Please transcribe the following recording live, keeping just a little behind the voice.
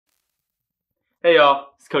Hey y'all,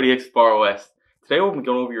 it's Cody X with FarrWest. Today we'll be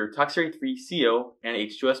going over your ToxiRAE3 CO and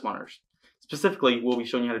H2S monitors. Specifically, we'll be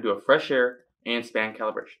showing you how to do a fresh air and span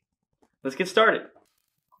calibration. Let's get started.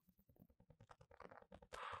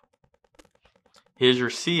 Here's your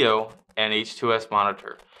CO and H2S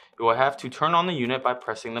monitor. You will have to turn on the unit by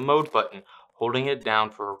pressing the mode button, holding it down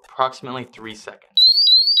for approximately 3 seconds.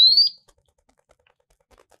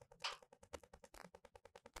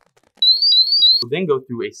 We'll then go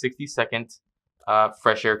through a 60-second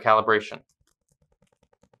fresh air calibration.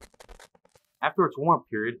 After its warm-up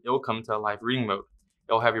period, it will come to a live reading mode.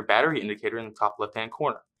 It will have your battery indicator in the top left-hand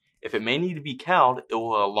corner. If it may need to be called, it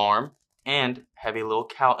will alarm and have a little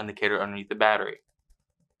cal indicator underneath the battery.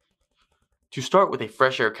 To start with a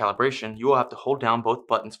fresh air calibration, you will have to hold down both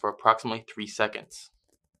buttons for approximately 3 seconds.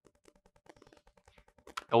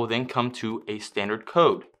 It will then come to a standard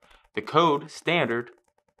code. The code standard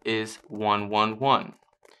is 111.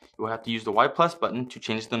 You will have to use the Y+ button to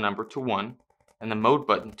change the number to 1 and the mode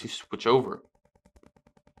button to switch over.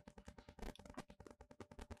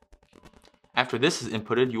 After this is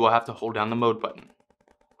inputted, you will have to hold down the mode button.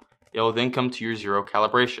 It will then come to your 0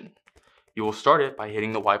 calibration. You will start it by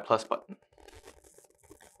hitting the Y+ button.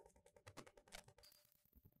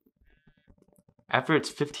 After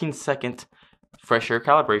its 15-second fresh air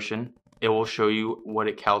calibration, it will show you what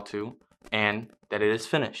it cal to and that it is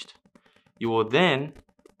finished. You will then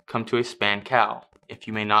come to a span cal. If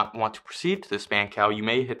you may not want to proceed to the span cal, you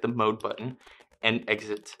may hit the mode button and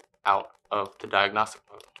exit out of the diagnostic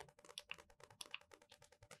mode.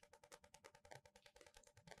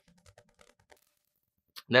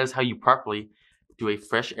 That is how you properly do a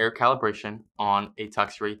fresh air calibration on a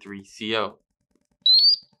ToxiRAE3 CO.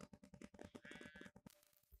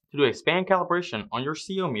 To do a span calibration on your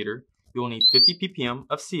CO meter, you will need 50 ppm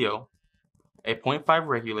of CO, a 0.5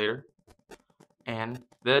 regulator, and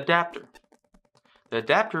the adapter. The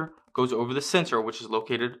adapter goes over the sensor, which is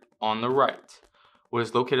located on the right. What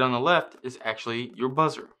is located on the left is actually your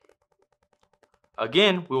buzzer.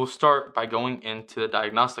 Again, we will start by going into the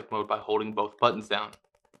diagnostic mode by holding both buttons down.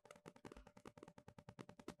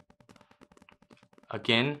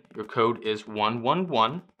 Again, your code is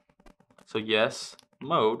 111. So yes,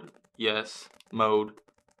 mode, yes, mode,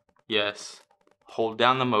 yes. Hold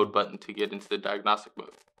down the mode button to get into the diagnostic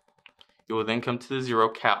mode. You will then come to the 0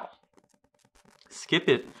 cal. Skip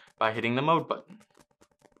it by hitting the mode button.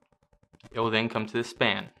 It will then come to the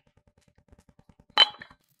span.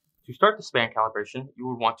 To start the span calibration, you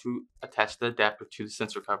would want to attach the adapter to the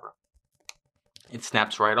sensor cover. It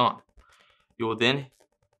snaps right on. You will then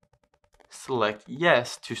select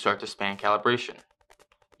yes to start the span calibration.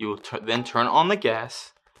 You will then turn on the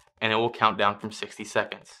gas and it will count down from 60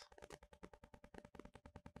 seconds.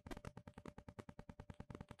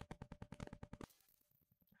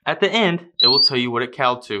 At the end, it will tell you what it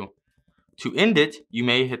caled to. To end it, you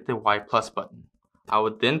may hit the Y+ button. I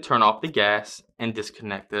would then turn off the gas and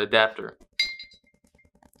disconnect the adapter.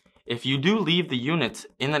 If you do leave the units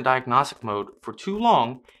in the diagnostic mode for too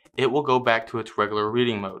long, it will go back to its regular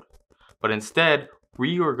reading mode. But instead,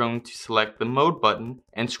 we are going to select the mode button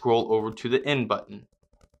and scroll over to the end button.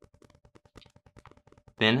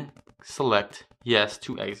 Then select yes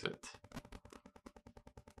to exit.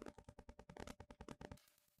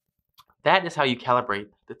 That is how you calibrate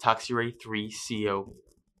the ToxiRAE3 CO.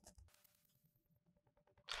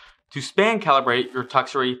 To span calibrate your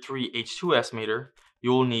ToxiRAE3 H2S meter,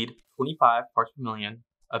 you will need 25 parts per million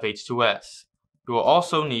of H2S. You will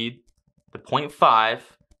also need the 0.5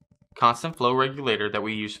 constant flow regulator that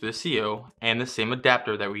we use for the CO and the same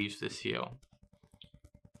adapter that we use for the CO.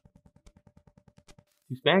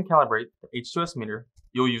 To span calibrate the H2S meter,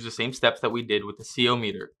 you will use the same steps that we did with the CO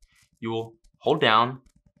meter. You will hold down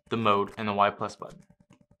the mode and the Y+ button.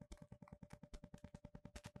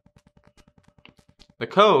 The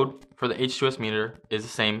code for the H2S meter is the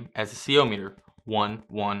same as the CO meter,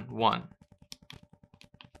 111.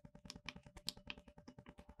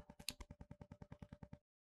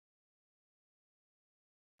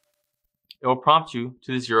 It will prompt you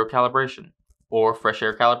to the 0 calibration or fresh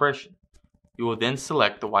air calibration. You will then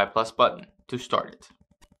select the Y+ button to start it.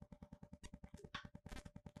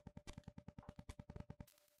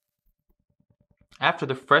 After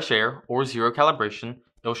the fresh air or 0 calibration,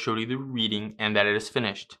 it will show you the reading and that it is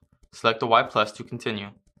finished. Select the Y+ to continue.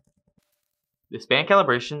 The span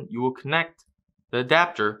calibration, you will connect the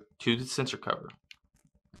adapter to the sensor cover.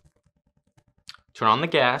 Turn on the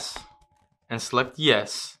gas and select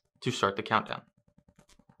yes to start the countdown.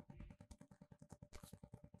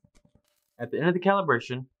 At the end of the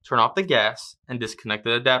calibration, turn off the gas and disconnect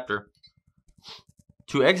the adapter.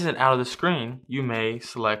 To exit out of the screen, you may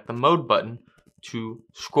select the mode button to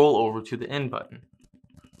scroll over to the End button.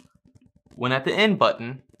 When at the End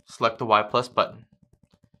button, select the Y+ button.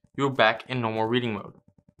 You're back in normal reading mode.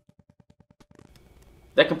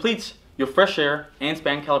 That completes your fresh air and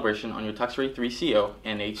span calibration on your ToxiRAE3 CO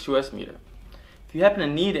and H2S meter. If you happen to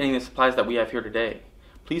need any of the supplies that we have here today,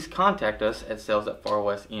 please contact us at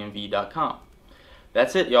sales@farrwestemv.com.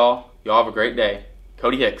 That's it, y'all. Y'all have a great day.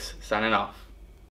 Cody Hicks, signing off.